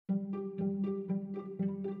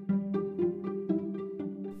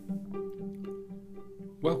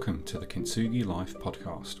Welcome to the Kintsugi Life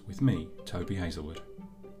podcast with me, Toby Hazelwood.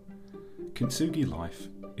 Kintsugi Life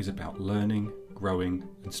is about learning, growing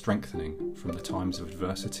and strengthening from the times of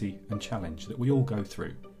adversity and challenge that we all go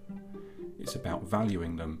through. It's about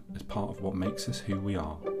valuing them as part of what makes us who we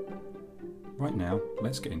are. Right now,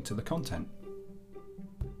 let's get into the content.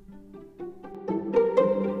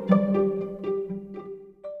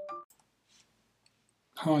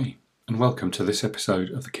 Hi, and welcome to this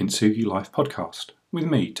episode of the Kintsugi Life podcast with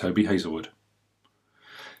me, Toby Hazelwood.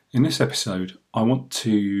 In this episode, I want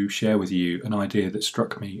to share with you an idea that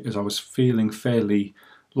struck me as I was feeling fairly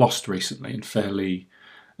lost recently and fairly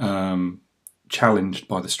challenged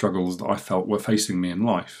by the struggles that I felt were facing me in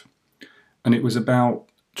life. And it was about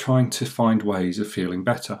trying to find ways of feeling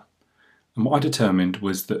better. And what I determined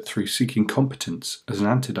was that through seeking competence as an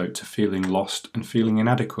antidote to feeling lost and feeling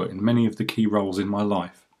inadequate in many of the key roles in my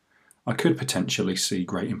life, I could potentially see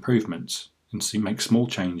great improvements and make small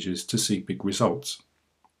changes to see big results.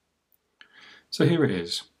 So here it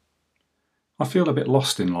is. I feel a bit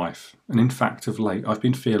lost in life, and in fact of late I've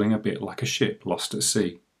been feeling a bit like a ship lost at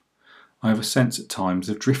sea. I have a sense at times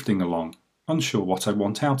of drifting along, unsure what I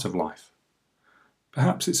want out of life.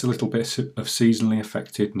 Perhaps it's a little bit of seasonally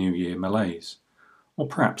affected New Year malaise, or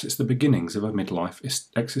perhaps it's the beginnings of a midlife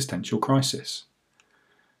existential crisis.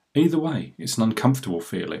 Either way, it's an uncomfortable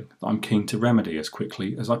feeling that I'm keen to remedy as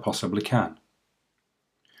quickly as I possibly can.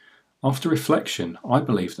 After reflection, I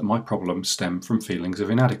believe that my problems stem from feelings of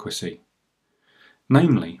inadequacy.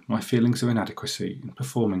 Namely, my feelings of inadequacy in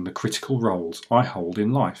performing the critical roles I hold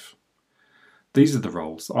in life. These are the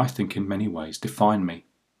roles that I think in many ways define me: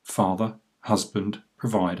 father, husband,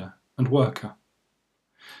 provider, and worker.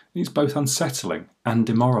 It's both unsettling and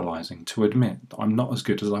demoralising to admit that I'm not as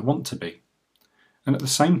good as I want to be. And at the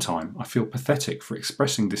same time, I feel pathetic for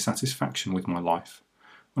expressing dissatisfaction with my life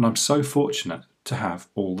when I'm so fortunate to have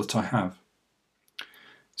all that I have.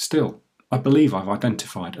 Still, I believe I've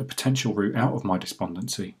identified a potential route out of my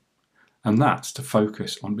despondency, and that's to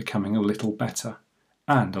focus on becoming a little better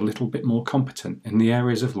and a little bit more competent in the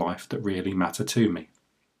areas of life that really matter to me.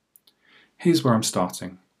 Here's where I'm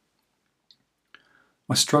starting.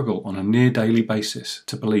 I struggle on a near daily basis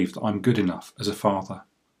to believe that I'm good enough as a father.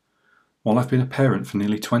 While I've been a parent for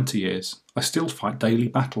nearly 20 years, I still fight daily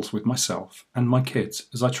battles with myself and my kids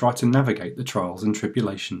as I try to navigate the trials and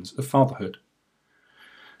tribulations of fatherhood.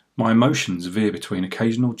 My emotions veer between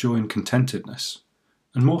occasional joy and contentedness,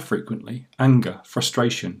 and more frequently anger,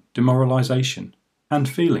 frustration, demoralisation, and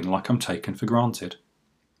feeling like I'm taken for granted.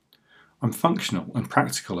 I'm functional and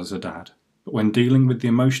practical as a dad, but when dealing with the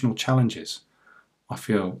emotional challenges, I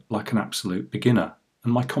feel like an absolute beginner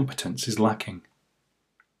and my competence is lacking.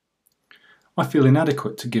 I feel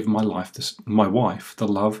inadequate to give my wife the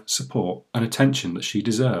love, support and attention that she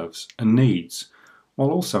deserves and needs,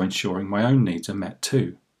 while also ensuring my own needs are met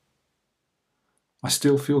too. I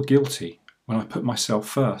still feel guilty when I put myself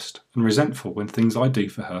first and resentful when things I do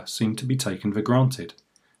for her seem to be taken for granted,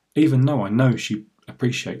 even though I know she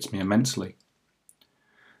appreciates me immensely.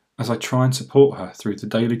 As I try and support her through the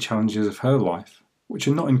daily challenges of her life, which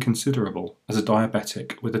are not inconsiderable as a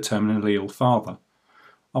diabetic with a terminally ill father,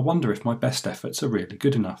 I wonder if my best efforts are really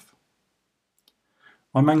good enough.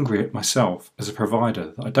 I'm angry at myself as a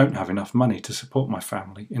provider that I don't have enough money to support my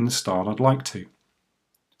family in the style I'd like to.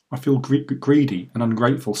 I feel greedy and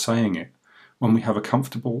ungrateful saying it when we have a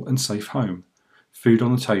comfortable and safe home, food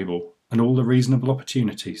on the table, and all the reasonable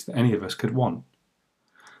opportunities that any of us could want.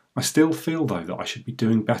 I still feel though that I should be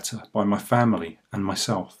doing better by my family and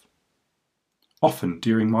myself. Often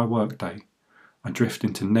during my workday, I drift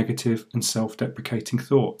into negative and self-deprecating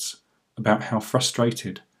thoughts about how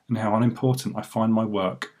frustrated and how unimportant I find my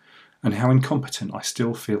work and how incompetent I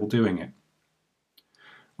still feel doing it.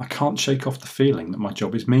 I can't shake off the feeling that my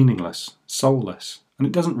job is meaningless, soulless, and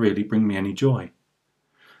it doesn't really bring me any joy.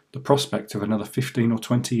 The prospect of another 15 or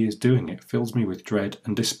 20 years doing it fills me with dread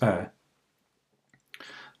and despair.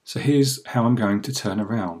 So here's how I'm going to turn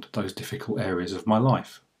around those difficult areas of my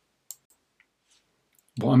life.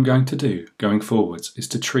 What I'm going to do going forwards is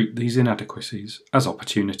to treat these inadequacies as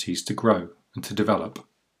opportunities to grow and to develop.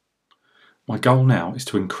 My goal now is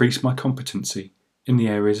to increase my competency in the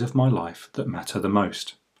areas of my life that matter the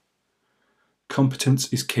most.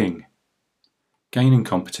 Competence is king. Gaining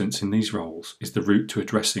competence in these roles is the route to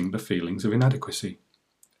addressing the feelings of inadequacy.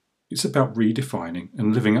 It's about redefining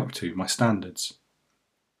and living up to my standards.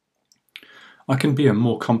 I can be a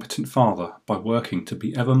more competent father by working to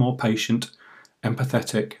be ever more patient,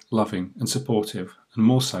 empathetic, loving and supportive, and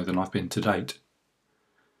more so than I've been to date.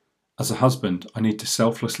 As a husband, I need to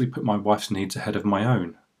selflessly put my wife's needs ahead of my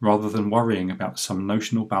own, rather than worrying about some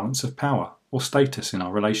notional balance of power or status in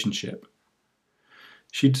our relationship.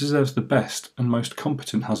 She deserves the best and most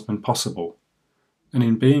competent husband possible, and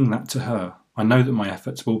in being that to her, I know that my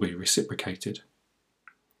efforts will be reciprocated.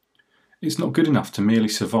 It's not good enough to merely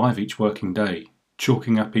survive each working day,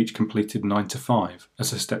 chalking up each completed 9 to 5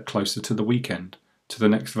 as a step closer to the weekend, to the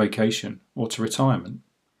next vacation, or to retirement.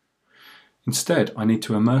 Instead, I need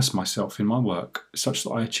to immerse myself in my work such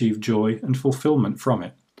that I achieve joy and fulfillment from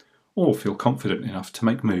it, or feel confident enough to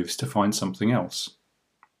make moves to find something else.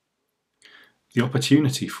 The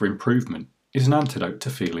opportunity for improvement is an antidote to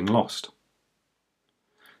feeling lost.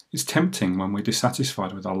 It's tempting when we're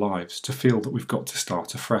dissatisfied with our lives to feel that we've got to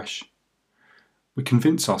start afresh. We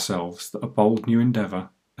convince ourselves that a bold new endeavour,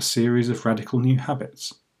 a series of radical new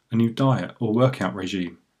habits, a new diet or workout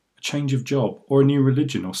regime, a change of job, or a new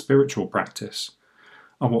religion or spiritual practice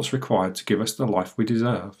are what's required to give us the life we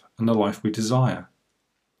deserve and the life we desire.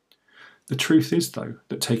 The truth is, though,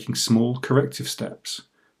 that taking small corrective steps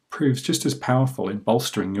proves just as powerful in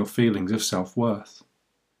bolstering your feelings of self-worth.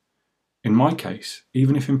 In my case,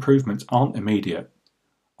 even if improvements aren't immediate,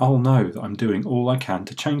 I'll know that I'm doing all I can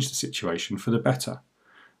to change the situation for the better,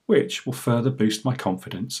 which will further boost my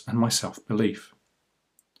confidence and my self-belief.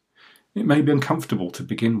 It may be uncomfortable to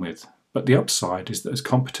begin with, but the upside is that as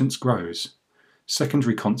competence grows,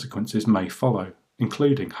 secondary consequences may follow,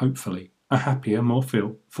 including, hopefully, a happier, more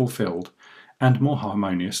fulfilled, and more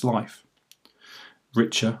harmonious life.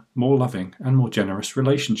 Richer, more loving, and more generous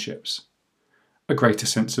relationships. A greater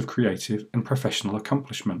sense of creative and professional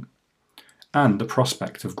accomplishment, and the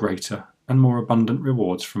prospect of greater and more abundant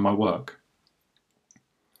rewards from my work.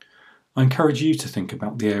 I encourage you to think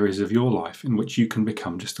about the areas of your life in which you can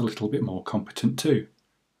become just a little bit more competent too.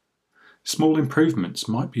 Small improvements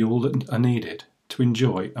might be all that are needed to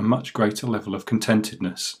enjoy a much greater level of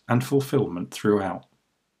contentedness and fulfillment throughout.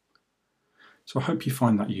 So I hope you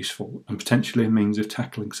find that useful and potentially a means of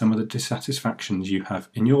tackling some of the dissatisfactions you have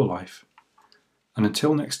in your life. And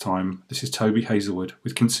until next time, this is Toby Hazelwood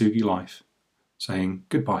with Kintsugi Life, saying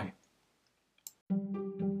goodbye.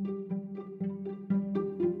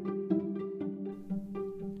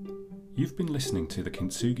 You've been listening to the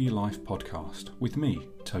Kintsugi Life podcast with me,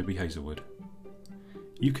 Toby Hazelwood.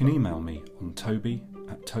 You can email me on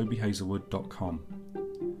toby@tobyhazelwood.com.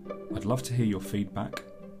 I'd love to hear your feedback.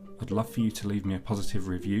 I'd love for you to leave me a positive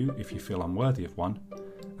review if you feel I'm worthy of one,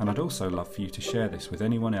 and I'd also love for you to share this with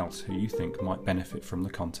anyone else who you think might benefit from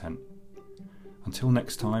the content. Until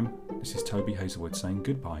next time, this is Toby Hazelwood saying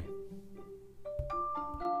goodbye.